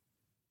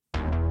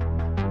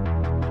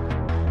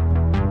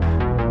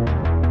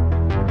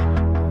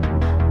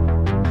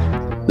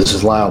This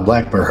is Lyle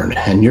Blackburn,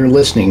 and you're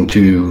listening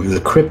to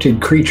the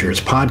Cryptid Creatures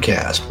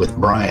podcast with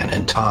Brian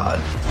and Todd.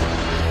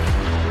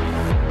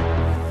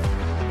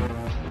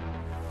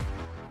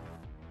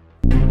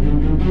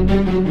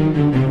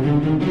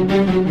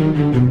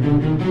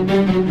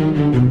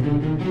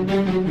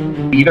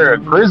 Either a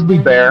grizzly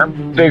bear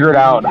figured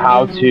out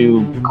how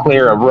to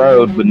clear a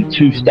road with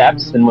 2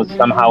 steps and was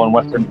somehow in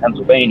western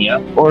Pennsylvania,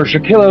 or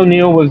Shaquille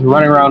O'Neal was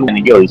running around in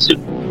a ghillie suit.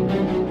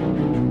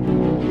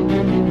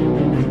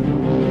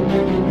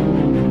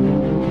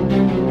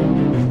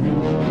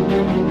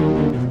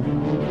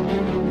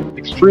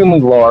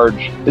 Extremely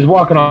large, is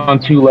walking on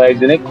 2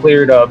 legs, and it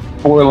cleared a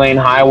 4-lane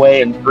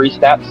highway in 3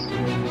 steps.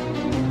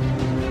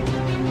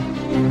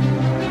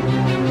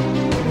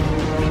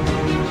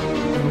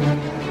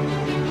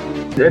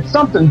 It's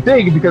something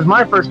big because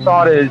my first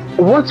thought is,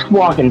 what's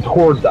walking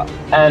towards us?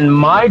 And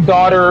my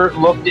daughter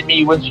looked at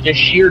me with just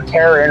sheer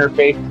terror in her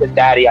face and said,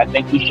 "Daddy, I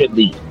think we should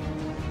leave."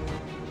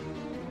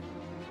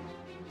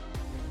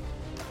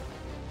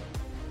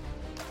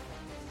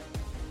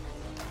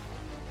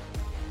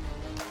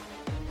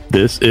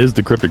 This is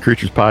the Cryptid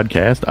Creatures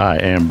podcast. I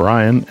am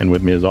Brian, and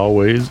with me as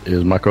always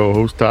is my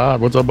co-host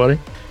Todd. What's up, buddy?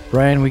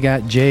 Brian, we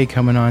got Jay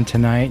coming on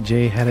tonight.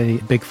 Jay had a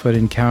Bigfoot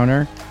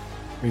encounter.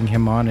 Bring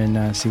him on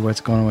and see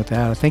what's going on with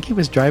that. I think he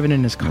was driving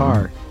in his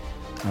car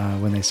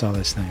when they saw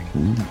this thing.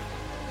 Ooh.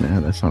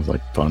 Yeah, that sounds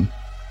like fun.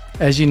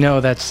 As you know,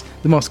 that's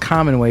the most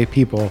common way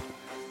people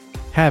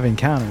have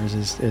encounters.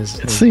 It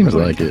seems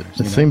like it.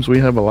 It seems we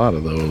have a lot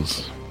of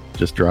those.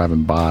 Just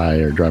driving by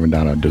or driving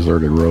down a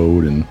deserted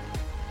road, and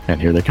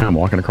here they come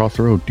walking across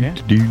the road. Yeah.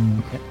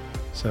 Yeah.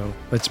 So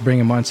let's bring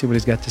him on, see what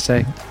he's got to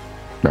say.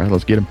 All right,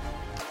 let's get him.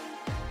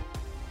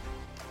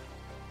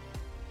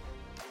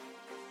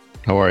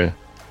 How are you?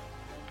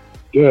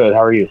 Good.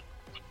 How are you?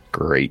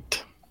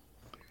 Great.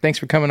 Thanks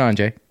for coming on,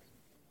 Jay.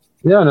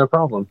 Yeah, no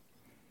problem.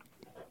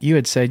 You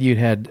had said you'd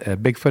had a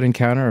Bigfoot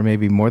encounter, or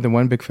maybe more than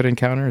one Bigfoot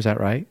encounter. Is that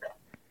right?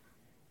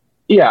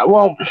 Yeah,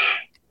 well,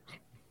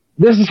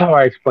 this is how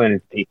I explain it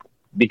to people.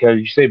 Because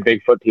you say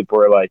Bigfoot,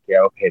 people are like,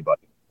 yeah, okay,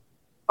 buddy.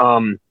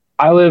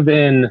 I live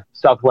in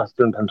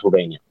southwestern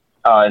Pennsylvania,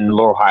 in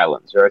Laurel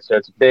Highlands. Right? So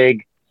it's a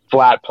big,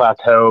 flat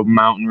plateau,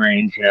 mountain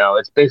range. You know,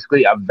 it's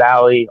basically a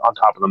valley on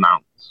top of the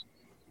mountains.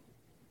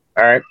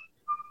 All right?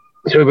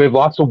 So we have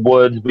lots of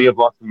woods, we have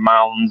lots of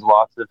mountains,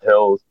 lots of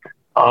hills,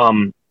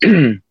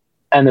 and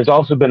there's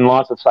also been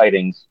lots of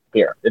sightings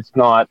here. It's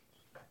not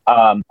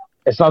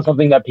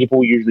something that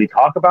people usually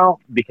talk about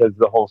because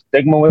the whole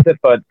stigma with it,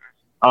 but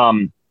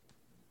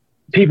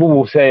people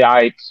will say,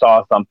 I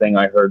saw something,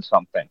 I heard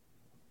something.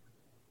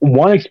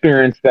 One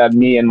experience that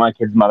me and my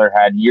kid's mother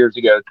had years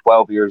ago,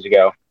 12 years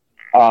ago,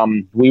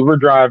 we were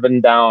driving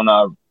down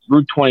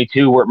Route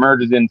 22 where it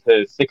merges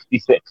into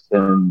 66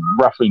 in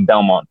roughly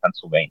Belmont,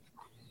 Pennsylvania.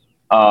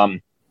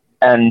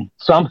 And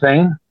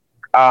something,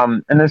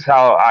 and this is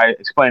how I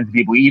explain to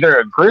people, either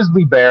a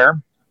grizzly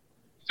bear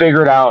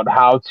figured out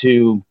how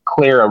to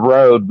clear a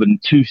road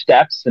with 2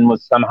 steps and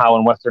was somehow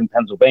in western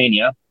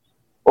Pennsylvania,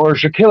 or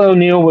Shaquille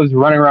O'Neal was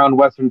running around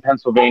western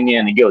Pennsylvania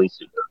in a ghillie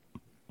suit.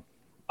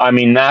 I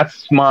mean,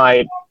 that's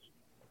my...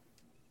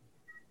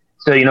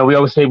 So, you know, we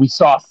always say we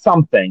saw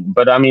something,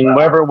 but I mean,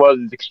 whatever it was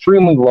is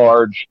extremely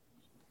large,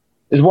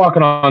 is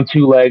walking on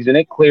 2 legs, and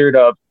it cleared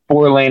a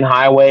 4-lane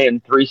highway in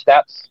 3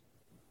 steps.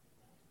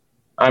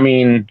 I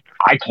mean,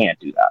 I can't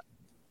do that.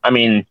 I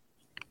mean,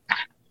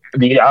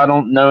 I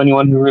don't know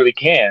anyone who really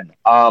can.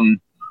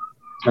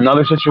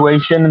 Another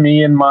situation,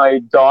 me and my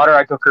daughter,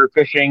 I took her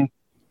fishing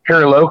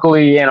here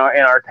locally in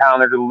our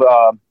town. There's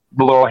the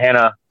Laurel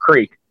Hannah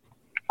Creek.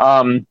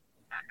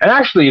 And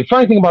actually, the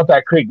funny thing about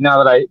that creek,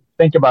 now that I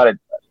think about it,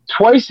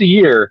 twice a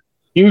year,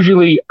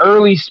 usually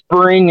early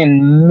spring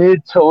and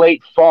mid to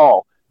late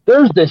fall,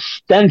 there's this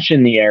stench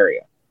in the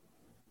area.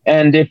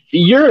 And if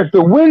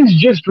the wind's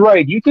just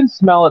right, you can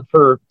smell it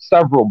for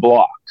several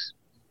blocks.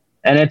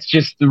 And it's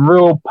just the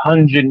real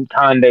pungent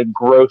kind of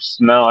gross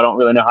smell. I don't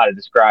really know how to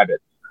describe it.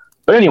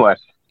 But anyway,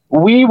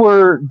 we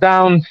were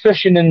down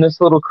fishing in this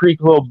little creek,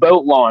 little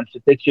boat launch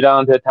that takes you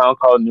down to a town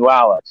called New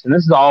Alex. And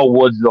this is all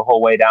woods the whole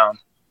way down.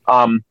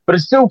 But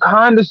it's still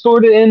kind of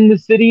sort of in the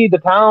city, the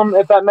town,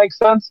 if that makes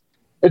sense.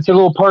 It's a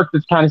little park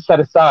that's kind of set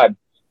aside.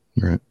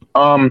 Right.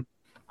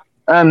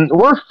 And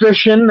we're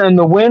fishing, and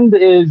the wind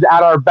is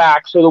at our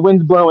back, so the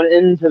wind's blowing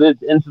into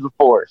the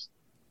forest.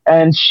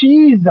 And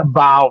she's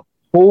about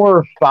 4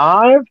 or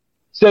 5,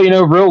 so, you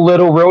know, real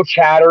little, real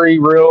chattery,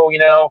 real, you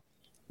know,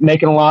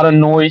 making a lot of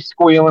noise,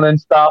 squealing and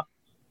stuff.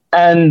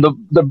 And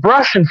the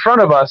brush in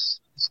front of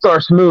us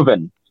starts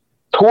moving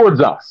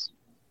towards us,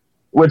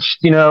 which,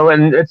 you know,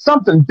 and it's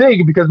something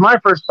big because my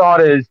first thought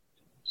is,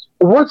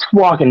 what's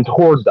walking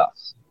towards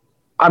us?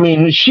 I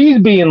mean, she's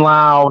being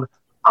loud,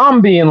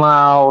 I'm being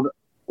loud.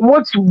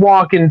 What's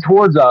walking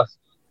towards us?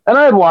 And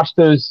I had watched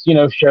those, you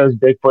know, shows,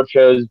 Bigfoot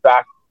shows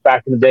back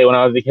in the day when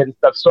I was a kid and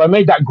stuff. So I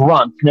made that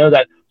grunt, you know,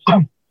 that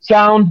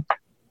sound,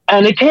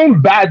 and it came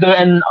back,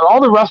 and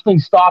all the rustling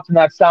stopped, and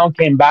that sound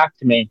came back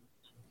to me.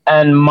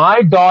 And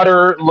my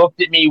daughter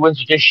looked at me with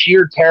just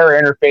sheer terror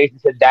in her face and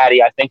said,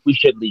 "Daddy, I think we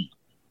should leave."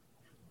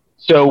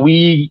 So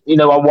I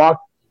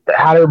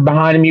had her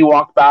behind me,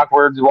 walked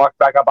backwards, walked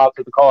back up out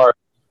to the car.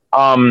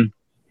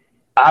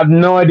 I have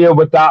no idea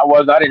what that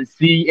was. I didn't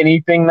see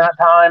anything that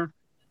time,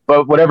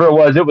 but whatever it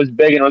was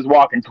big and it was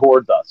walking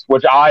towards us,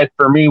 which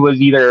for me was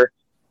either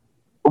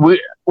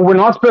we're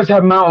not supposed to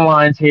have mountain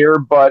lions here,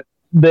 but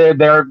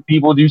there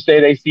people do say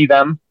they see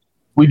them.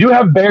 We do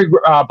have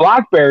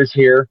black bears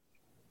here.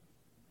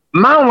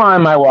 Mountain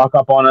lion might walk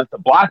up on us. The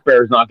black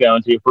bear's not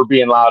going to for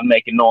being loud and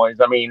making noise.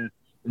 I mean,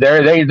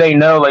 they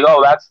know, like,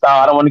 oh,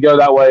 I don't want to go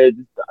that way.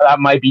 That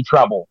might be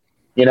trouble.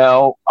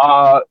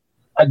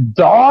 A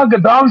dog's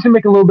gonna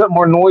make a little bit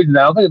more noise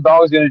now. I don't think a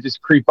dog's gonna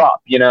just creep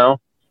up,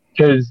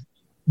 because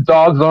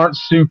dogs aren't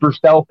super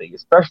stealthy,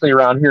 especially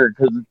around here,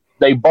 because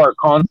they bark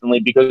constantly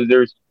because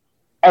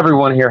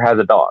everyone here has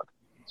a dog.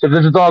 So if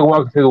there's a dog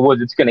walking through the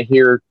woods, it's gonna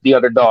hear the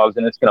other dogs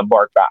and it's gonna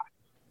bark back.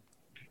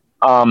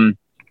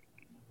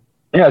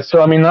 Yeah,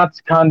 so I mean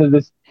that's kind of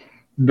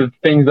the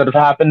things that have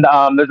happened.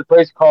 There's a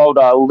place called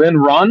Lynn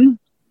Run,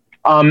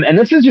 and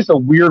this is just a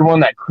weird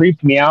one that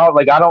creeped me out.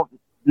 Like I don't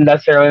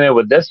necessarily know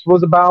what this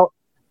was about.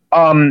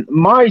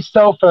 My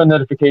cell phone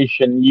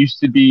notification used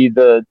to be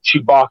the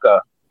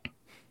Chewbacca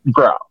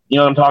growl. You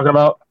know what I'm talking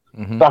about?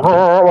 Mm-hmm.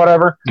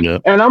 Whatever.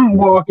 Yep. And I'm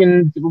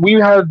walking. We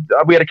had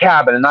a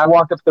cabin, and I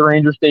walked up to the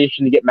ranger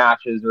station to get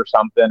matches or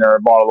something, or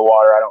a bottle of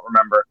water. I don't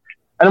remember.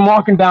 And I'm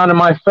walking down, and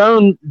my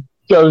phone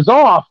goes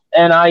off,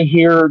 and I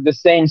hear the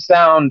same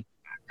sound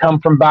come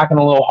from back in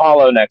a little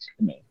hollow next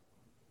to me.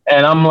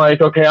 And I'm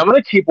like, okay, I'm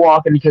gonna keep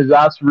walking because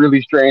that's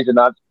really strange, and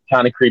that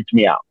kind of creeped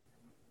me out.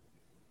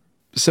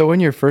 So in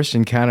your first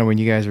encounter, when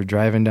you guys were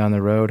driving down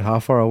the road, how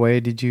far away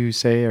did you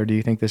say, or do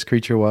you think this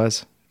creature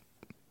was?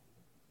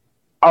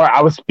 All right,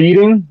 I was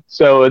speeding,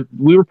 so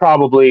we were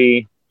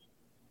probably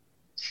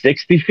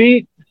 60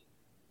 feet.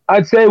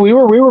 I'd say we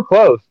were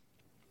close.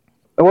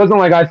 It wasn't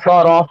like I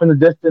saw it off in the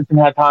distance and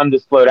had time to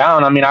slow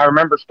down. I mean, I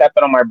remember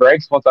stepping on my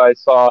brakes once I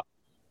saw,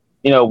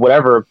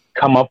 whatever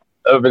come up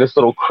over this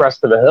little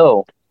crest of a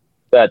hill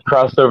that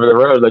crossed over the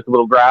road, like a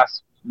little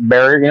grass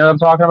barrier. You know what I'm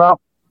talking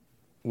about?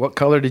 What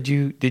color did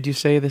you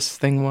say this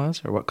thing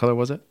was, or what color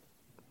was it?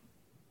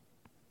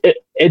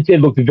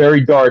 It looked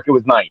very dark. It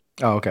was night.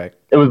 Oh, okay.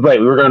 It was late.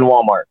 We were going to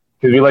Walmart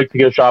because we like to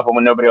go shopping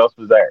when nobody else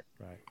was there.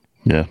 Right.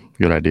 Yeah,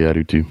 good idea. I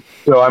do too.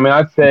 So, I mean,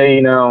 I'd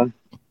say,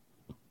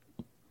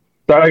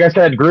 like I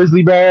said,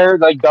 grizzly bear,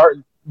 like dark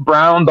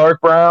brown.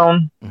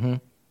 Mm-hmm.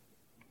 I'm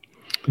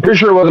pretty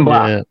sure it wasn't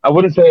black. Yeah. I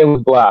wouldn't say it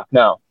was black.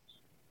 No.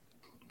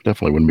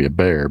 Definitely wouldn't be a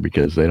bear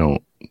because they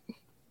don't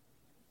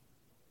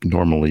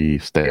normally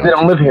stay. They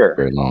don't live here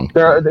very long.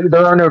 There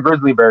are no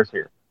grizzly bears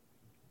here.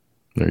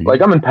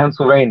 Like I'm in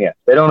Pennsylvania.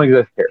 They don't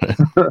exist here.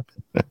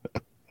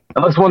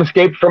 Unless one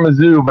escaped from a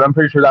zoo, but I'm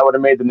pretty sure that would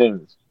have made the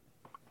news.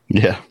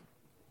 Yeah.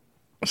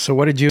 So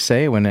what did you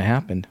say when it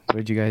happened? What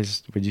did you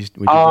guys? Would you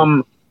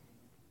do?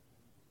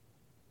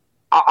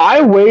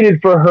 I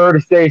waited for her to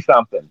say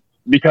something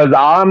because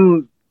I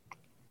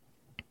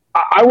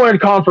wanted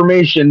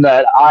confirmation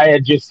that I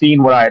had just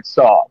seen what I had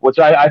saw, which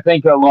I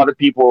think a lot of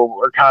people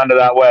were kind of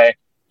that way.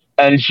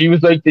 And she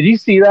was like, "Did you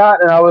see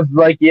that?" And I was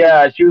like,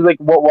 "Yeah." She was like,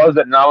 "What was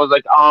it?" And I was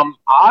like,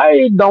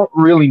 I don't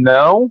really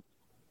know.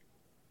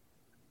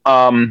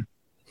 And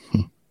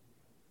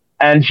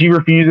she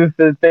refuses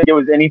to think it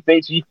was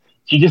anything. She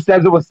just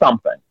says it was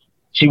something.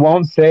 She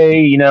won't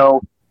say,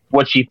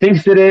 what she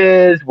thinks it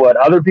is, what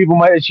other people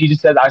might. She just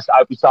said, I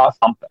saw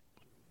something.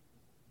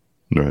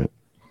 Right.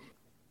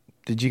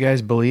 Did you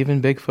guys believe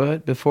in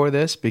Bigfoot before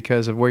this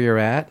because of where you're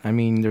at? I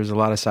mean, there's a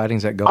lot of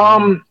sightings that go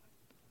on.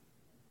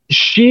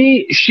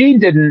 She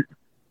didn't,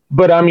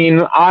 but I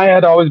mean, I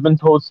had always been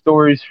told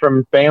stories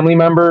from family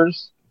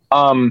members.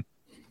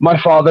 My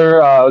father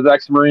was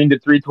ex-Marine,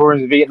 did 3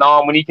 tours in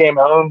Vietnam. When he came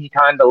home, he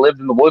kind of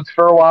lived in the woods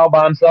for a while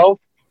by himself.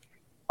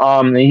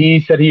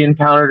 He said he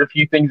encountered a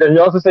few things there. He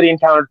also said he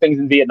encountered things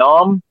in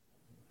Vietnam.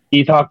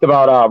 He talked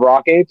about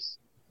rock apes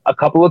a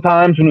couple of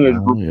times when he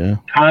was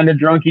kind of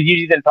drunk. He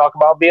usually didn't talk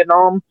about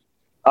Vietnam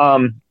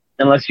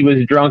unless he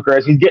was drunk, or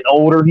as he's getting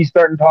older, he's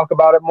starting to talk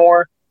about it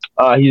more.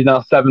 He's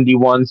now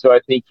 71, so I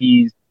think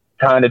he's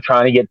kind of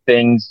trying to get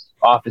things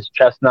off his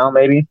chest now,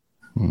 maybe.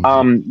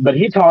 Mm-hmm. But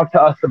he talked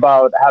to us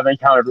about having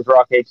encountered with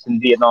rock apes in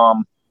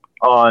Vietnam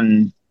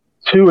on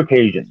 2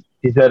 occasions.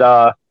 He said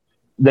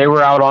they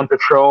were out on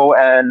patrol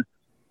and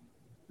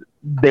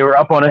they were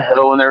up on a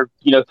hill and they're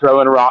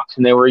throwing rocks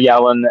and they were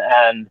yelling,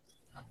 and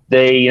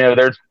they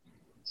their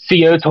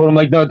CO told him,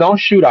 like, no, don't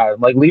shoot at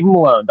him, like, leave him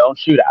alone, don't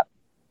shoot at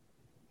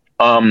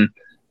him.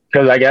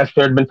 Because I guess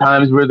there had been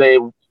times where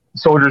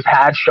soldiers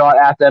had shot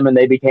at them and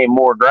they became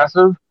more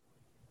aggressive.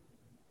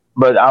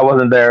 But I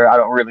wasn't there. I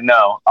don't really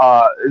know.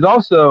 There's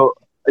also,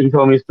 he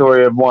told me a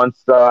story of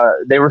once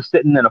they were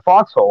sitting in a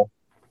foxhole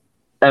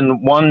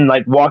and one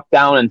walked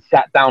down and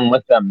sat down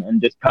with them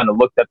and just kind of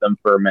looked at them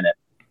for a minute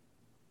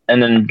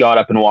and then got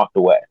up and walked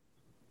away.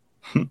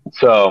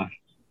 So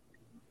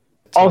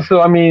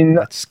also, I mean,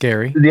 that's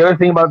scary. The other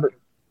thing about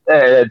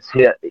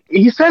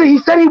he said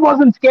he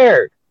wasn't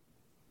scared.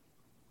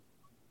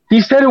 He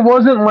said it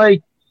wasn't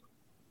like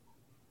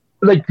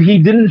like he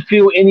didn't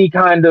feel any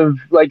kind of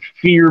like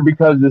fear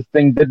because it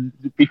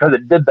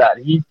did that.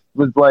 He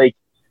was like,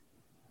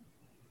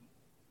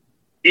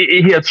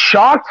 it had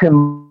shocked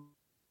him,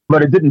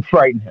 but it didn't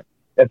frighten him,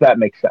 if that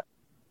makes sense.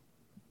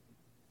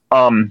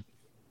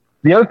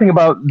 The other thing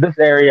about this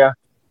area,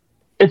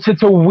 it's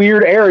a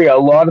weird area. A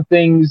lot of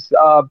things,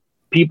 lots of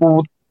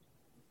people.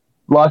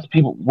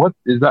 What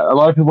is that? A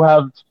lot of people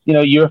have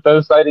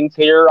UFO sightings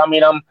here. I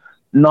mean, I'm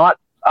not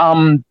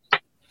 10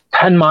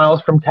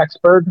 miles from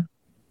Kecksburg.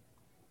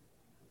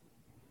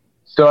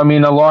 So, I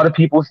mean, a lot of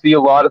people see a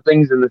lot of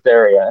things in this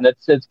area, and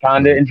it's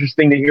kind of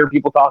interesting to hear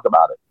people talk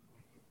about it.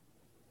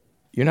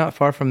 You're not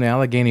far from the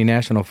Allegheny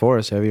National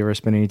Forest. Have you ever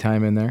spent any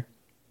time in there?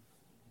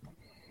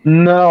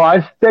 No,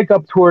 I stick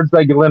up towards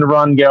like Glen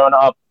Run, going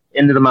up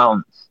into the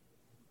mountains.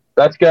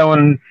 That's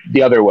going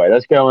the other way.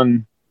 That's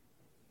going,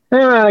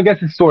 I guess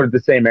it's sort of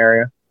the same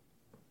area.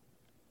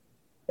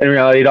 In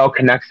reality, it all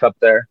connects up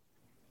there.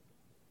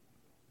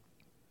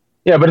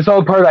 Yeah, but it's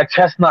all part of that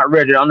Chestnut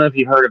Ridge. I don't know if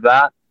you've heard of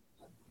that.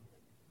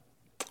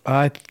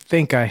 I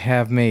think I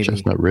have, maybe.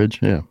 Chestnut Ridge,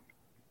 yeah.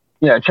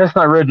 Yeah,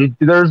 Chestnut Ridge.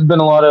 There's been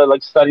a lot of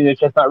like studying the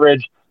Chestnut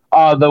Ridge.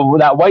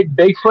 That white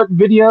Bigfoot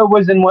video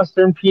was in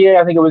Western PA.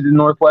 I think it was in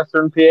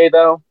Northwestern PA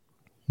though.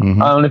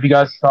 Mm-hmm. I don't know if you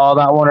guys saw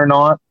that one or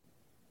not.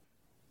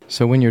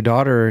 So when your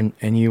daughter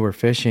and you were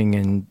fishing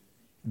and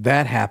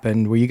that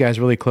happened, were you guys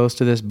really close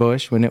to this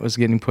bush when it was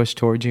getting pushed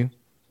towards you?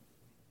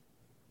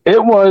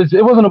 It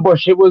wasn't a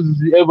bush. It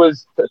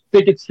was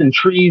thickets and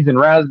trees and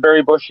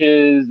raspberry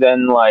bushes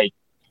and like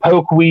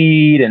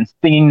pokeweed and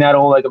stinging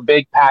nettle, like a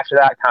big patch of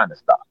that kind of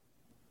stuff.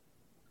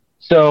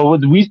 So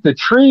the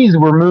trees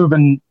were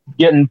moving,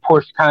 getting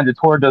pushed kind of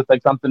towards us,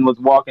 like something was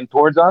walking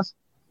towards us,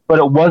 but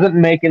it wasn't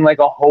making like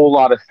a whole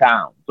lot of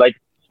sound. Like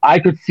I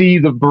could see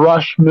the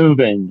brush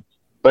moving,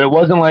 but it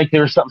wasn't like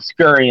there was something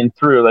scurrying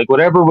through. Like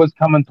whatever was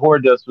coming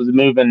towards us was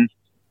moving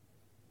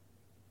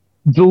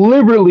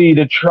deliberately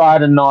to try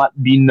to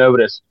not be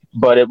noticed,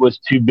 but it was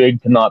too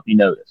big to not be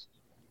noticed.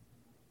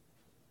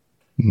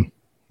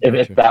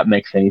 If that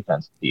makes any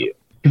sense to you.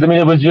 Because I mean,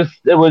 it was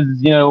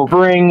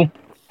spring.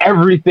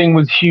 Everything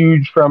was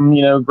huge from,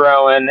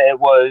 growing. It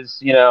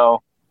was,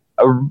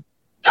 a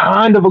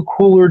kind of a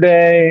cooler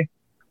day.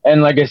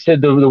 And like I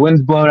said, the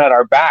wind's blowing at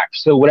our back.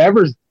 So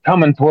whatever's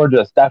coming towards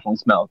us definitely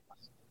smells us.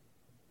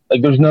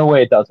 Like there's no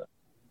way it doesn't.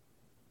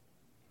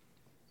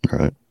 All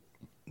right.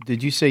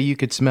 Did you say you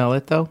could smell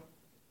it though?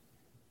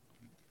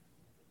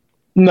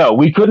 No,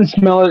 we couldn't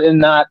smell it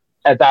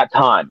at that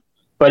time.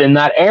 But in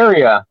that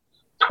area,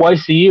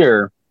 twice a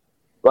year,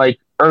 like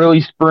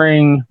early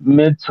spring,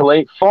 mid to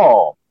late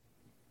fall,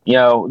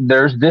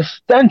 there's this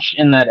stench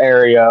in that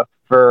area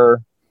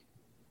for,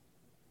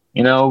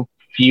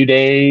 few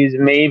days,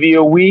 maybe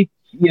a week,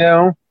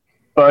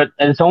 but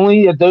it's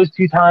only at those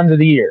 2 times of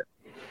the year.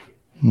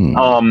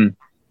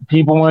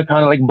 People want to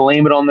kind of like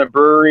blame it on the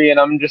brewery, and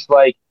I'm just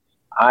like,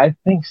 I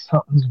think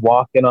something's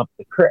walking up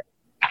the creek.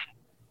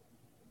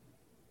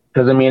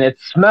 Because, I mean, it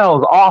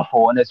smells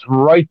awful, and it's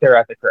right there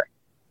at the creek.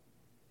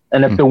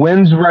 And if the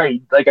wind's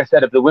right, like I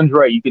said, if the wind's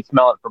right, you could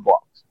smell it for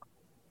blocks.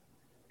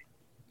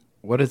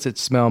 What does it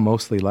smell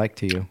mostly like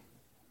to you?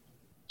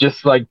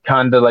 Just like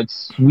kind of like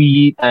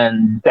sweet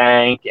and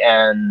dank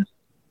and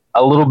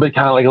a little bit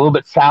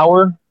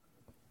sour.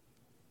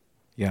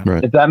 Yeah.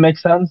 Right. If that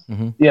makes sense.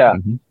 Mm-hmm. Yeah.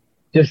 Mm-hmm.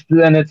 Just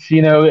then it's,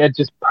 it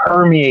just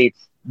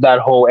permeates that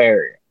whole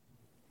area.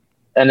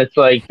 And it's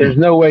like, there's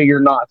no way you're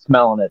not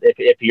smelling it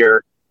if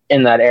you're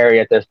in that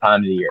area at this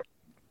time of the year.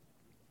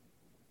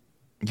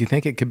 Do you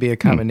think it could be a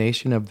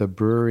combination of the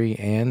brewery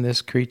and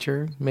this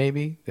creature,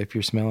 maybe, if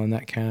you're smelling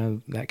that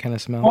kind of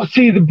smell? Well,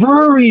 see, the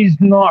brewery's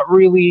not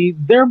really.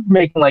 They're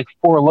making like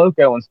Four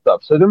Loko and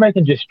stuff, so they're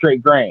making just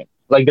straight grain.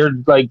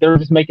 They're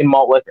just making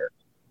malt liquor.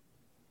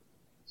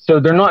 So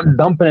they're not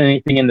dumping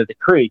anything into the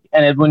creek.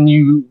 And when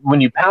you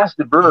pass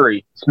the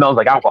brewery, it smells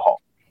like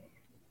alcohol.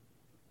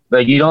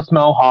 Like you don't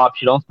smell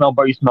hops, you don't smell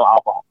bar, you smell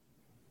alcohol,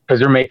 because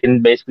they're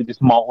making basically just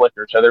malt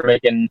liquor. So they're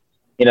making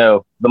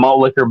the malt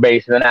liquor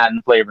base and then adding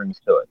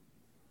flavorings to it.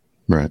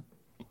 Right.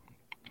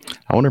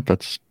 I wonder if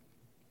that's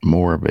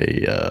more of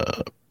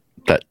a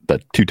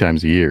that 2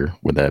 times a year.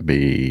 Would that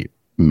be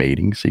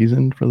mating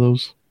season for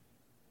those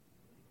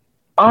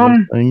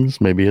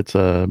things? Maybe it's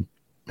a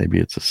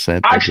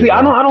scent. Actually,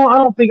 I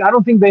don't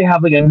think they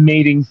have like a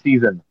mating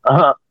season.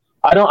 I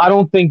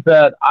don't think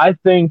that. I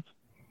think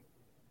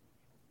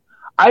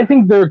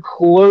they're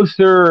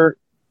closer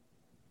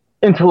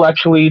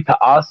intellectually to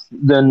us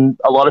than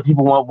a lot of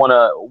people want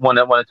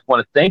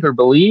to think or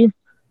believe,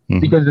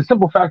 because the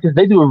simple fact is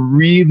they do a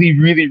really,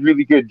 really,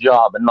 really good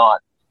job in not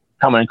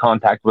coming in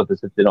contact with us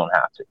if they don't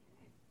have to.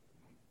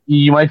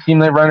 You might see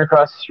them running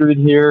across the street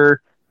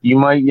here. You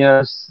might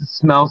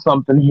smell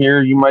something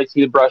here. You might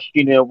see the brush,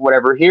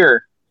 whatever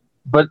here,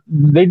 but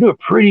they do a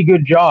pretty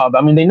good job.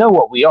 I mean, they know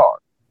what we are.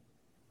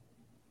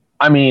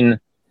 I mean,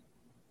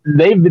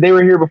 they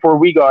were here before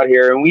we got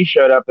here, and we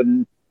showed up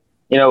and.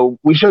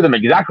 We show them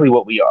exactly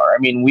what we are. I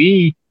mean,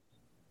 we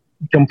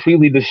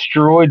completely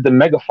destroyed the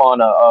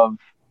megafauna of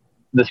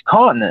this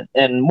continent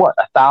in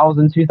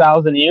 1,000,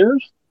 2,000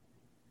 years.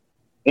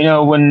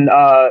 When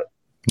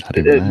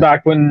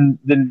back when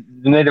the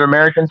Native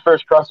Americans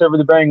first crossed over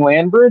the Bering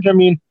Land Bridge, I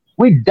mean,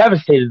 we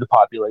devastated the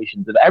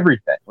populations of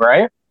everything,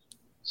 right?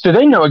 So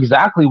they know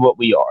exactly what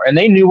we are, and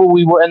they knew what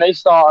we were, and they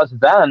saw us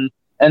then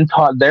and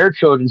taught their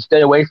children, stay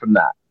away from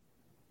that.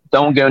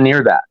 Don't go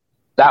near that.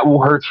 That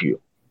will hurt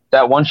you.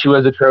 That wants you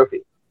as a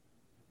trophy.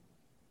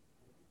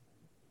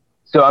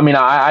 So, I mean,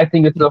 I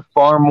think it's a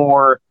far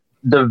more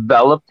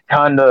developed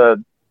kind of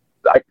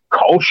like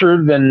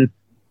culture than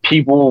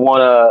people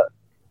want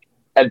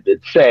to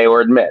say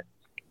or admit.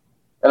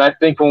 And I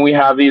think when we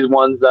have these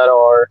ones that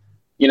are,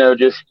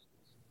 just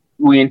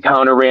we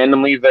encounter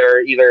randomly,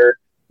 they're either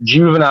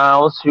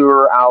juveniles who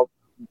are out,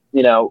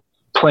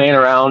 playing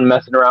around,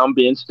 messing around,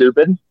 being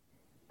stupid,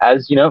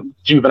 as,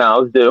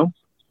 juveniles do,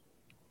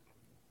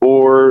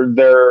 or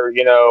they're,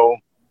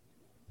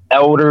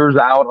 elders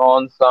out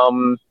on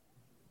some,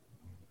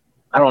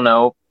 I don't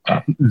know,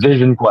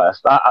 vision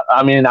quest.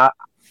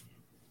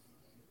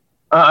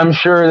 I'm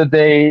sure that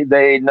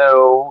they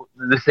know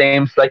the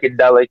same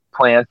psychedelic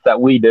plants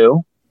that we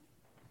do.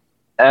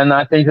 And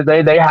I think that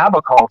they have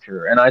a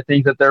culture, and I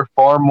think that they're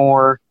far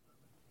more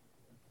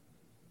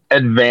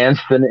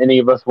advanced than any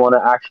of us want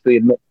to actually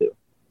admit to,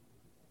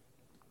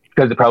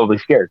 because it probably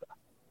scares us.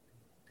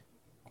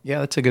 Yeah,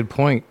 that's a good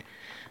point.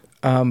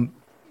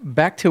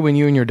 Back to when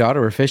you and your daughter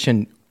were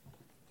fishing,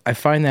 I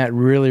find that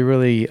really,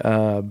 really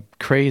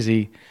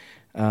crazy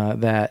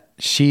that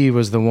she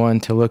was the one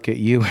to look at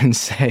you and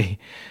say,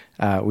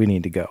 we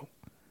need to go.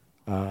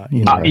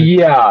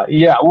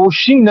 Yeah. Well,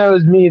 she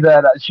knows me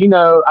that she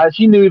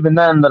knew even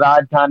then that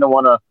I'd kind of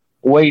want to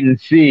wait and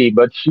see,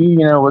 but she,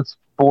 was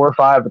 4 or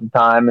 5 at the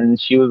time, and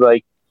she was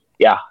like,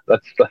 yeah,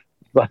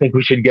 I think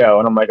we should go.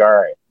 And I'm like, all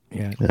right.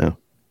 Yeah.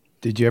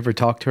 Did you ever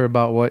talk to her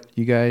about what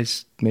you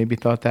guys maybe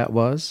thought that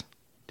was?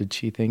 Did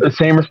she think the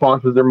same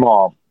response as her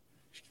mom?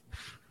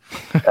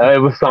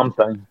 It was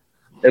something.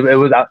 It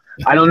was,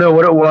 I don't know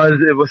what it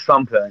was. It was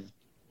something.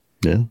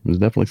 Yeah, it was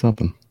definitely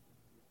something.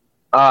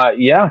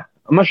 Yeah.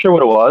 I'm not sure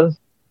what it was.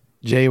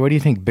 Jay, where do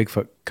you think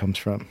Bigfoot comes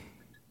from?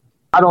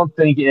 I don't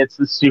think it's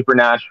the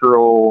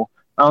supernatural.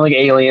 I don't think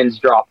aliens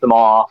dropped them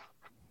off.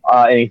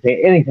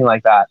 Anything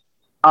like that.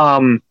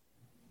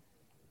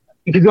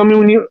 Because I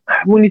mean,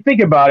 when you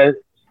think about it,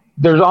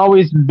 there's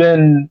always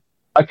been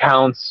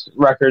accounts,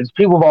 records.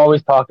 People have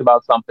always talked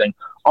about something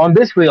on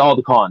basically all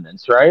the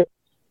continents, right?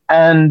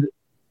 And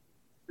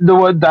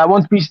that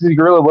one species of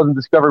gorilla wasn't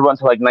discovered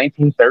until like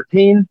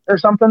 1913 or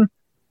something.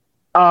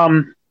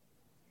 And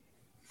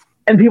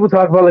people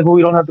talk about like, well,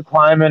 we don't have to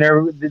climb it,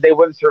 or they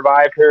wouldn't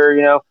survive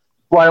here.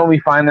 Why don't we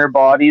find their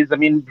bodies? I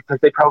mean, because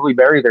they probably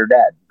bury their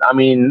dead. I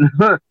mean,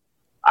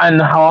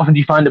 and how often do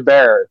you find a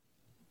bear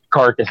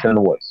carcass in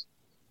the woods?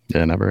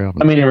 Yeah, not very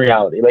often. I mean, in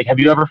reality, like, have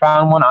you ever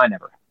found one? I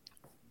never.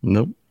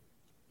 Nope.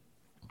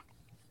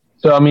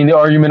 So, I mean, the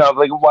argument of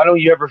like, why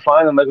don't you ever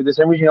find them? Like, for the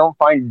same reason you don't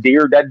find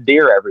dead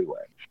deer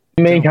everywhere.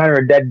 You may encounter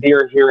a dead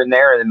deer here and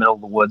there in the middle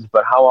of the woods,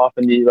 but how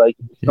often do you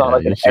it's not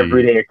like an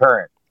everyday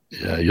occurrence.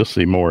 Yeah, you'll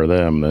see more of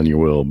them than you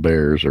will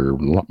bears or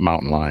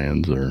mountain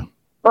lions or.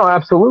 Oh,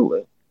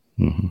 absolutely.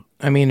 Mm-hmm.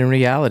 I mean, in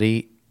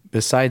reality,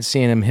 besides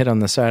seeing them hit on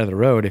the side of the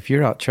road, if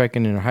you're out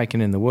trekking or hiking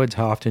in the woods,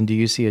 how often do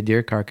you see a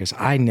deer carcass?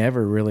 I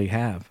never really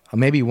have.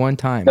 Maybe one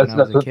time when I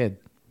was a kid.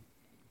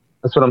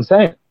 That's what I'm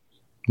saying.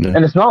 Yeah.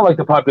 And it's not like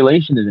the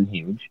population isn't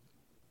huge.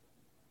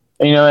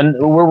 And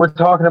we're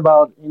talking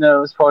about,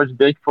 as far as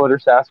Bigfoot or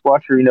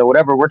Sasquatch or,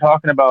 whatever, we're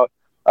talking about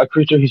a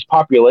creature whose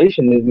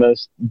population is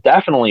most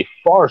definitely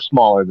far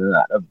smaller than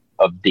that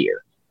of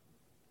deer.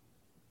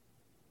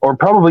 Or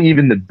probably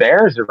even the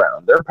bears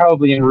around. They're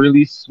probably in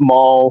really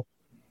small,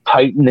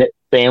 tight-knit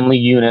family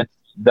units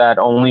that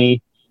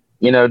only,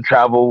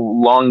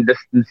 travel long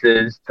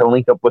distances to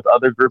link up with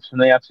other groups when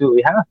they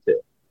absolutely have to.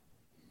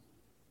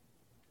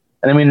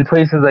 And I mean, in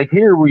places like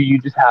here where you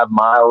just have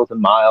miles and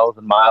miles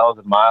and miles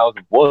and miles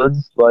of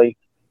woods, like,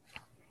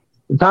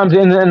 sometimes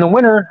in the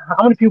winter,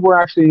 how many people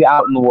are actually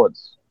out in the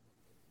woods?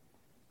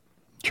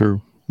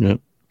 True.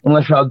 Yep.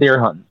 Unless you're out deer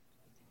hunting.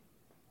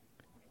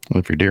 Well,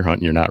 if you're deer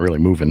hunting, you're not really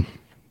moving.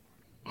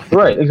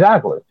 Right,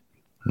 exactly.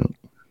 Yep.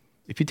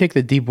 If you take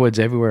the deep woods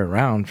everywhere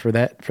around, for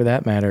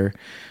that matter,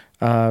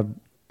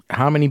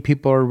 how many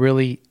people are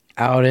really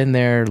out in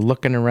there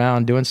looking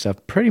around doing stuff?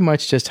 Pretty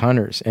much just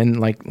hunters. And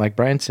like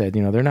Brian said,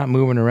 they're not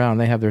moving around.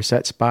 They have their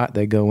set spot.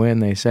 They go in,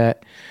 they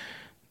set.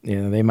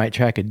 They might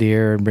track a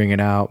deer and bring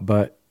it out.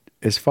 But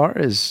as far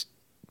as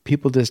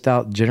people just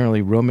out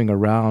generally roaming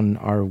around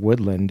our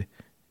woodland,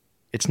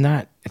 it's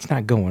not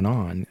going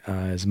on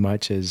as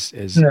much as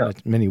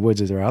many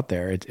woods as are out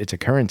there. It's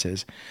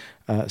occurrences.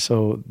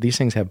 So these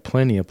things have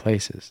plenty of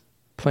places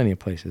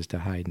to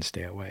hide and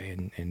stay away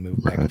and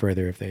move back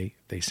further if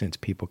they sense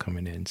people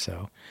coming in.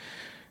 So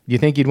do you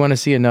think you'd want to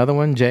see another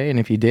one, Jay? And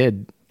if you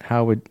did,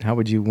 how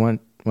would you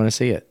want to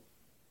see it?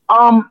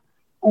 I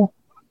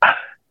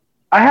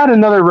had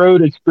another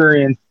road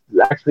experience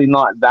actually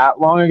not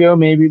that long ago,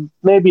 maybe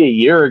a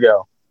year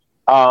ago.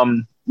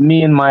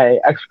 Me and my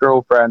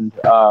ex-girlfriend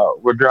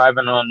were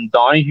driving on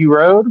Donahue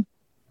Road,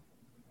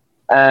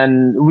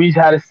 And we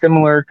had a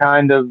similar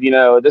kind of,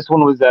 this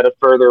one was at a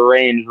further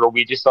range where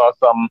we just saw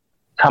some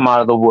come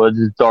out of the woods,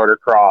 dart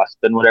across,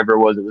 and whatever it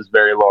was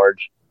very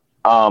large.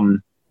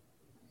 And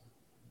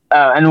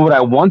what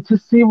I want to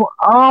see, you're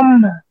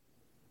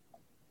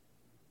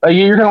talking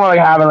about like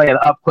having like an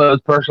up close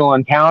personal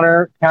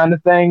encounter kind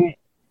of thing,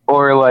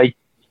 or like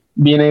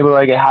being able to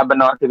like have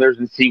binoculars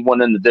and see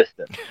one in the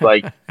distance.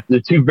 Like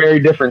they're two very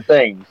different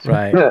things.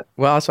 Right.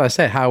 Well, that's what I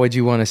said. How would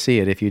you want to see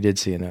it if you did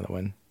see another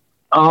one?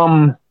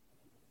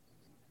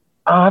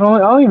 I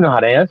don't even know how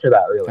to answer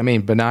that really. I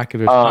mean,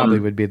 binoculars probably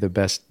would be the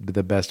best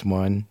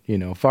one. Far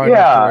enough to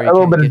where a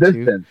little bit of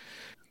distance.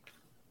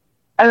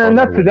 And then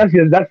that's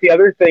the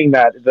other thing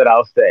that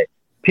I'll say.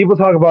 People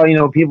talk about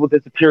people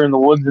disappear in the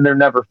woods and they're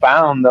never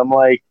found. I'm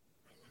like,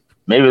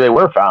 maybe they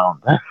were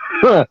found.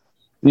 Like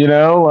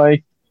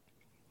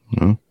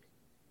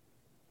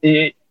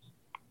there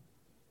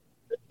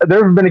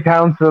have been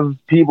accounts of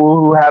people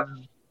who have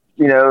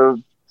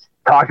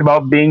talked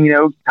about being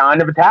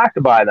kind of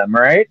attacked by them,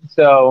 right?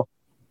 So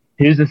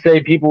who's to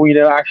say people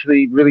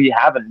actually really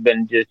haven't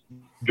been just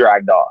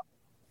dragged off?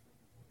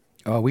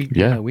 Oh, we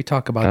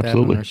talk about that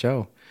on our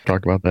show.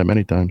 Talked about that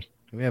many times.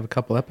 We have a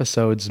couple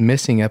episodes,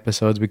 missing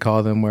episodes, we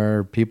call them,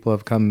 where people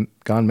have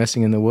gone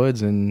missing in the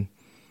woods, and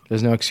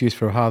there's no excuse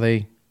for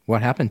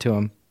what happened to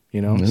them.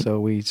 Mm-hmm. So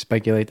we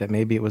speculate that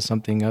maybe it was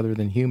something other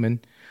than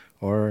human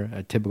or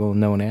a typical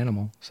known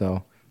animal.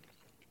 So,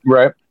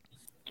 right.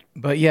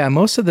 But yeah,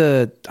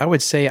 I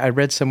would say I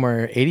read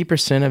somewhere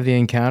 80% of the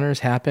encounters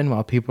happen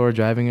while people are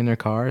driving in their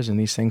cars and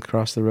these things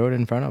cross the road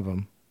in front of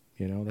them.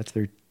 That's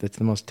the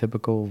most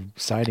typical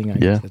sighting, I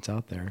guess, that's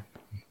out there.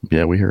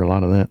 Yeah, we hear a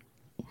lot of that.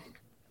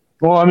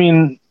 Well, I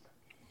mean,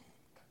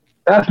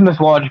 that's a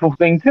mythological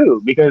thing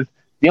too, because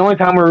the only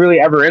time we're really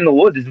ever in the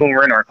woods is when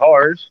we're in our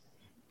cars.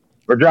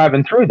 We're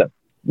driving through them,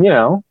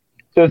 So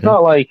it's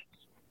not like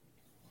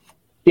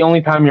the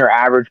only time your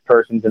average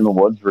person's in the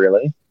woods,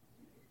 really.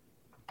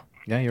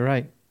 Yeah, you're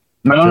right.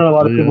 I don't know a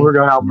lot of people who are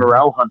going out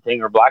morel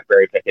hunting or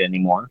blackberry picking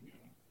anymore.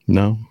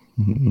 No.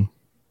 Mm-hmm.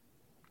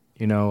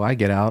 We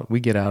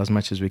get out as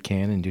much as we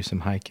can and do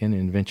some hiking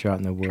and venture out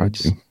in the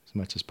woods as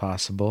much as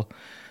possible.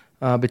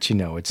 But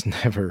it's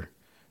never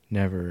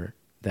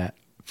that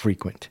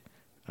frequent.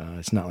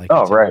 It's not like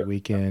every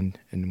weekend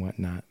and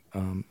whatnot.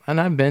 And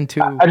I've been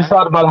to... I just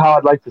thought about how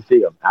I'd like to see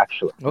them,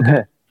 actually.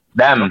 Okay.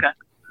 them,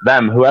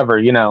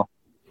 whoever,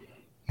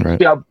 Right.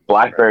 See out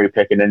blackberry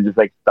picking and just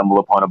like stumble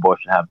upon a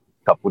bush and have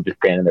a couple just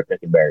standing there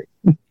picking berries.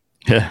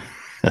 Yeah.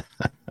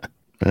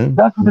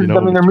 That's what they're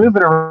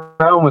moving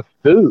around with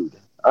food.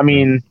 I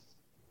mean,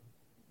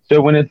 so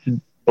when it's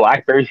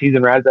blackberry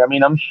season, raspberry, I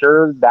mean, I'm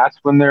sure that's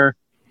when they're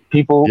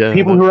people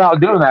who are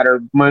out doing that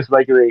are most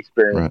likely to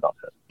experience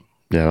something.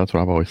 Yeah, that's what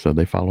I've always said.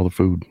 They follow the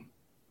food.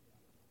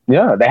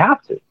 Yeah, they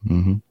have to.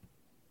 Mm-hmm.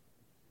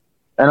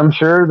 And I'm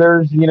sure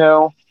there's,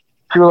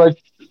 people like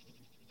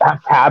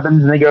have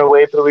cabins and they go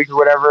away for the week or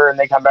whatever, and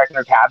they come back in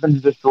their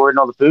cabins destroyed and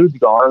all the food's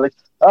gone. Like,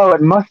 oh,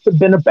 it must have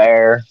been a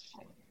bear.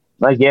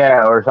 Like,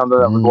 yeah, or something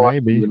that was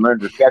watching the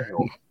emergency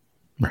schedule.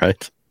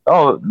 Right.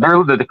 Oh,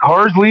 the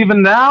car's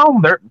leaving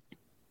now?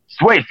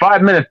 Just wait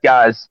 5 minutes,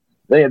 guys.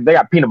 They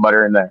got peanut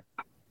butter in there.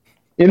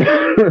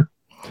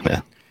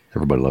 Yeah,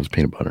 everybody loves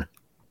peanut butter.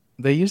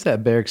 They use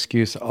that bear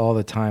excuse all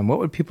the time. What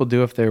would people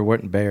do if there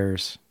weren't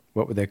bears?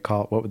 What would they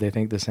call it? What would they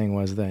think this thing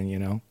was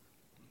then,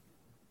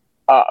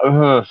 I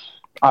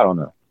don't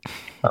know.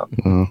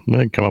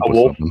 They come up with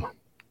wolf? something.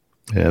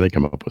 Yeah, they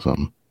come up with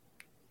something.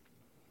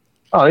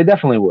 Oh, they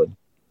definitely would.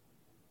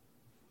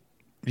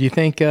 Do you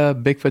think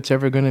Bigfoot's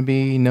ever going to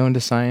be known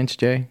to science,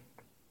 Jay?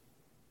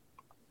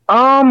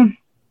 I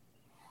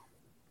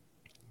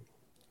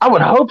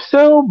would hope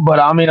so, but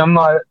I mean, I'm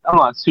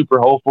not super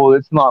hopeful.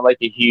 It's not like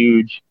a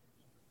huge...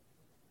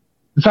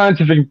 The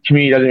scientific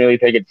community doesn't really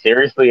take it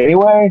seriously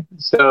anyway,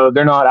 so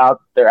they're not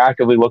out there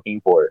actively looking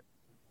for it.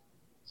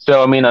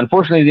 So, I mean,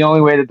 unfortunately, the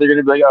only way that they're going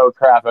to be like, oh,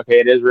 crap, okay,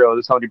 it is real,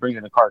 is somebody brings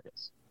in a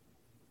carcass.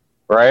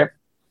 Right?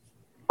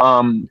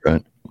 Right.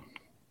 And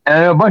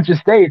in a bunch of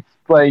states,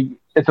 like,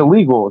 it's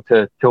illegal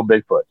to kill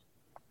Bigfoot,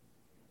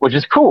 which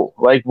is cool.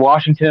 Like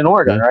Washington and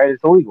Oregon, right?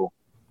 It's illegal.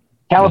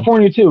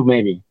 California, too,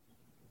 maybe.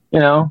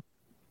 And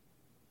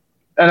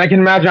I can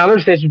imagine other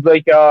states would be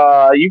like,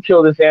 you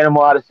kill this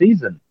animal out of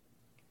season.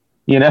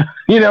 You know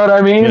what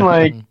I mean?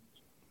 Like,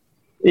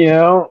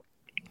 I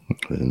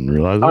didn't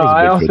realize that was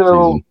I a Bigfoot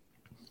also,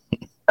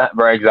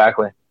 right,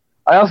 exactly.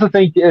 I also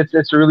think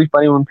it's really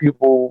funny when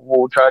people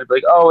will try to be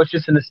like, oh, it's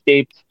just an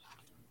escaped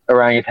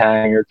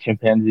orangutan or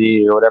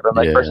chimpanzee or whatever. I'm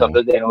like, first off,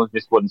 those animals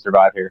just wouldn't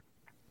survive here.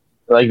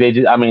 Like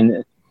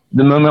the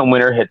moment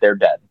winter hit, they're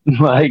dead.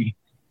 Like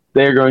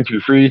they're going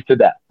to freeze to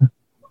death.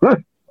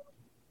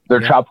 They're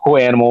tropical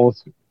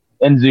animals.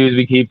 In zoos,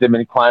 we keep them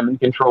in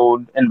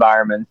climate-controlled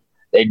environments.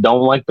 They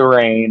don't like the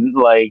rain.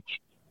 Like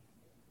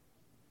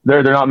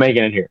they're not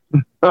making it here.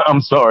 I'm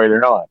sorry, they're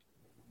not.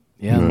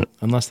 Yeah,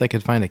 unless they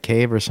could find a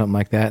cave or something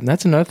like that. And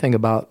that's another thing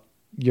about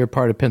your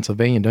part of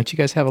Pennsylvania. Don't you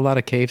guys have a lot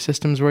of cave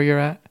systems where you're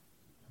at?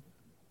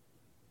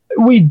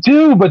 We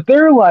do, but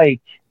they're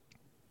like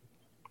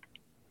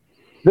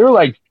they're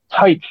like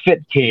tight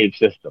fit cave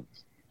systems.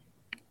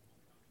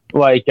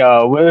 Like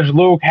where there's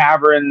little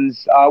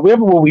caverns.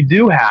 What we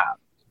do have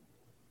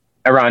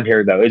around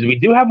here though is we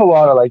do have a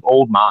lot of like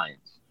old mines.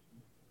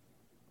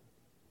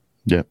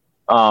 Yeah.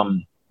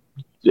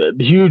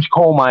 Huge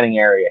coal mining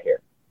area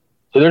here.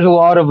 So there's a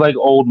lot of like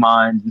old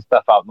mines and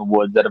stuff out in the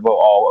woods that are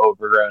all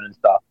overgrown and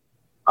stuff.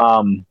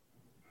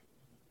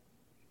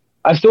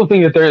 I still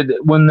think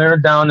that when they're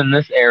down in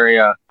this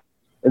area,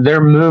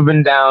 they're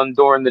moving down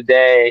during the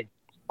day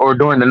or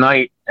during the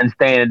night and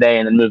staying a day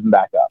and then moving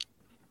back up.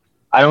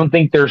 I don't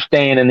think they're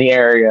staying in the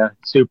area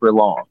super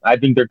long. I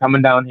think they're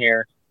coming down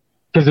here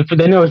because if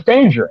they know it's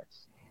dangerous.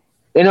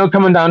 They know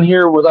coming down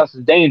here with us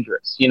is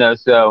dangerous,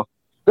 so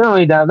they're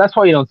only down. That's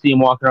why you don't see them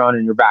walking around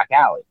in your back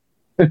alley.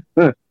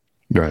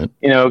 Right.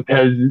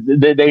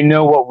 Because they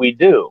know what we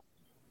do,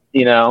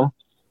 which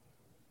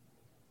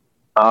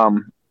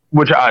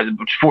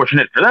is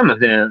fortunate for them is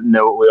they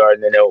know what we are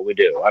and they know what we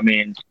do. I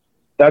mean,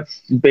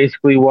 that's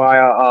basically why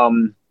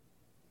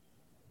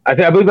I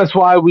believe that's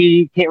why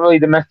we can't really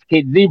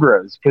domesticate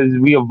zebras, because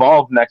we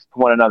evolved next to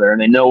one another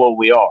and they know what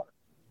we are.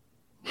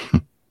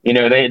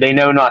 They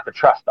know not to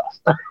trust us.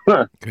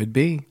 Could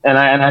be. And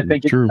I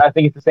think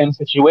it's the same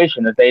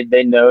situation, that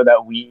they know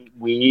that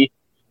we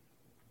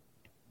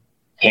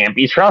can't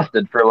be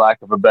trusted, for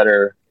lack of a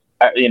better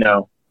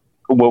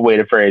way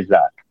to phrase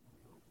that.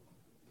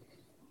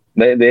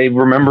 They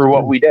remember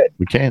what we did.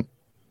 We can't.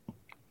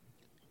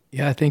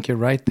 Yeah, I think you're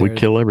right there. We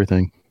kill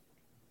everything.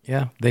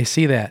 Yeah, they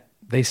see that.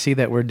 They see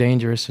that we're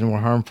dangerous and we're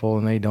harmful,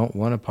 and they don't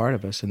want a part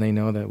of us, and they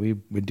know that we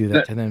would do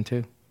that to them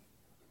too.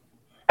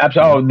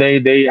 Absolutely,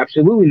 they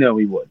absolutely know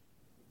we would.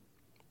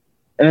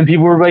 And then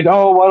people were like,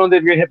 "Oh, why don't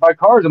they get hit by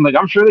cars?" I'm like,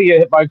 "I'm sure they get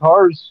hit by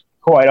cars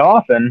quite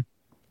often,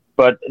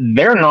 but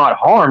they're not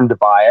harmed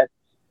by it."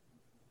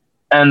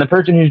 And the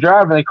person who's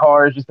driving the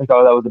car is just like,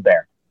 "Oh, that was a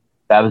bear.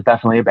 That was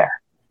definitely a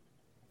bear."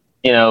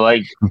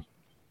 Because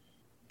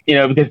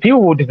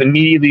people will just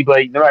immediately be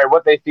like, no matter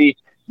what they see,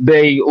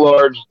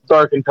 large,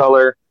 dark in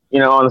color,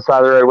 on the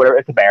side of the road, whatever,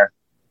 it's a bear.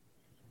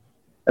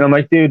 And I'm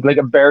like, dude, like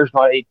a bear's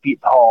not 8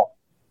 feet tall.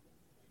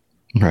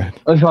 Right.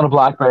 It's not a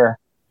black bear.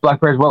 Black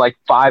bear's what, like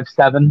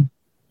 5'7"?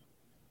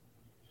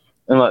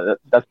 And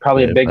that's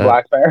probably a big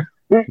black bear,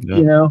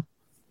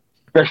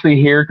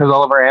 especially here because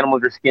all of our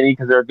animals are skinny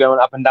because they're going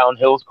up and down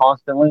hills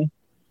constantly.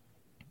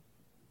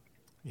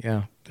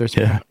 Yeah.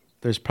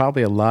 There's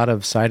probably a lot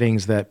of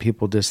sightings that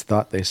people just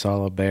thought they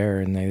saw a bear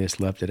and they just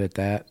left it at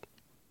that.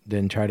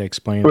 Didn't try to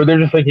explain. Or they're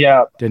just like,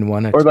 yeah. Didn't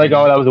want to. Or like,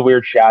 oh, that was a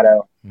weird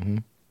shadow. Mm-hmm.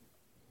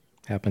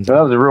 Happens. So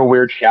that was a real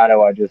weird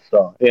shadow I just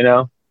saw,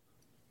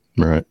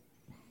 Right.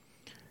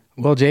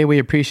 Well, Jay, we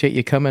appreciate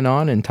you coming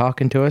on and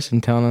talking to us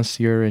and telling us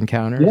your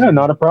encounters. Yeah,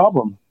 not a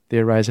problem.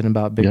 Theorizing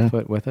about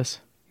Bigfoot with us.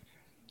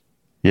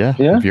 Yeah.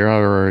 If you're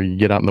out or you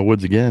get out in the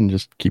woods again,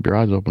 just keep your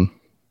eyes open.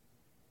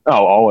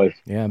 Oh, always.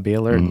 Yeah, be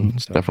alert.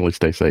 Definitely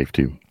stay safe,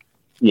 too.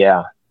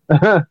 Yeah.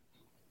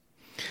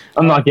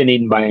 I'm not getting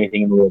eaten by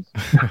anything in the woods.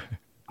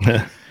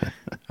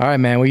 All right,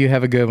 man. Well, you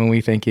have a good one.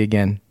 We thank you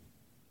again.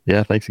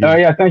 Yeah, thanks. Oh,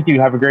 yeah, thank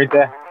you. Have a great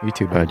day. You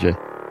too, bye, Jay.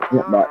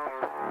 Yeah, bye.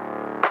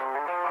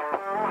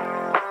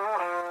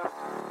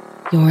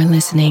 You're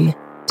listening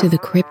to the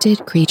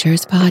Cryptid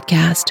Creatures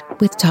Podcast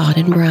with Todd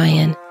and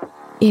Brian.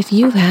 If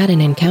you've had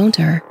an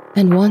encounter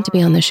and want to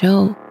be on the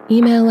show,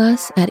 email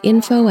us at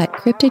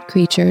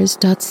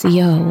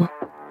info@cryptidcreatures.co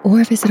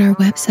or visit our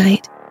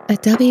website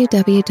at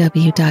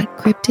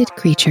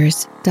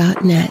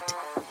www.cryptidcreatures.net.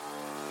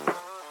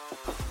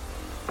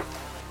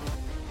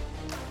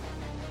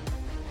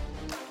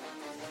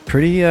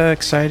 Pretty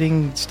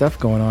exciting stuff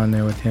going on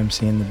there with him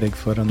seeing the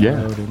Bigfoot on the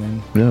road,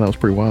 and then that was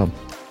pretty wild.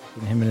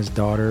 Him and his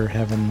daughter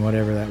having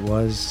whatever that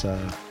was,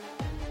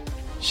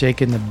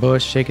 shaking the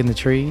bush, shaking the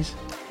trees.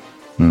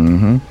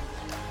 Mm-hmm.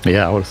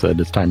 Yeah, I would have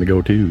said it's time to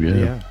go too.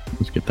 Yeah.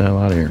 Let's get the hell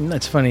out of here.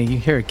 That's funny. You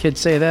hear a kid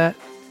say that?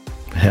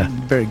 Yeah.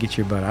 You better get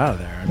your butt out of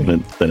there. I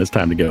mean, then it's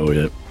time to go.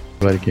 Yeah.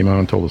 Somebody came out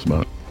and told us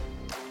about it.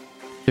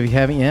 If you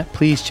haven't yet,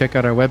 please check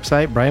out our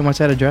website. Brian, what's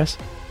that address?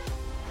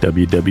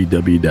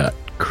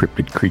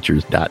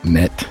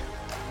 www.cryptidcreatures.net.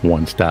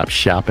 One-stop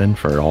shopping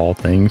for all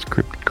things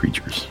cryptid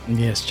creatures.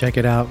 Yes, check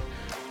it out.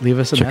 Leave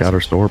us a message. Check out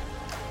our store.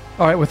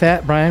 All right, with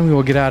that, Brian, we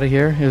will get out of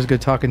here. It was good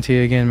talking to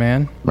you again,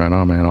 man. Right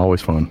on, man.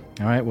 Always fun.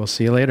 All right, we'll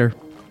see you later.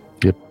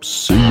 Yep.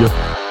 See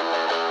ya.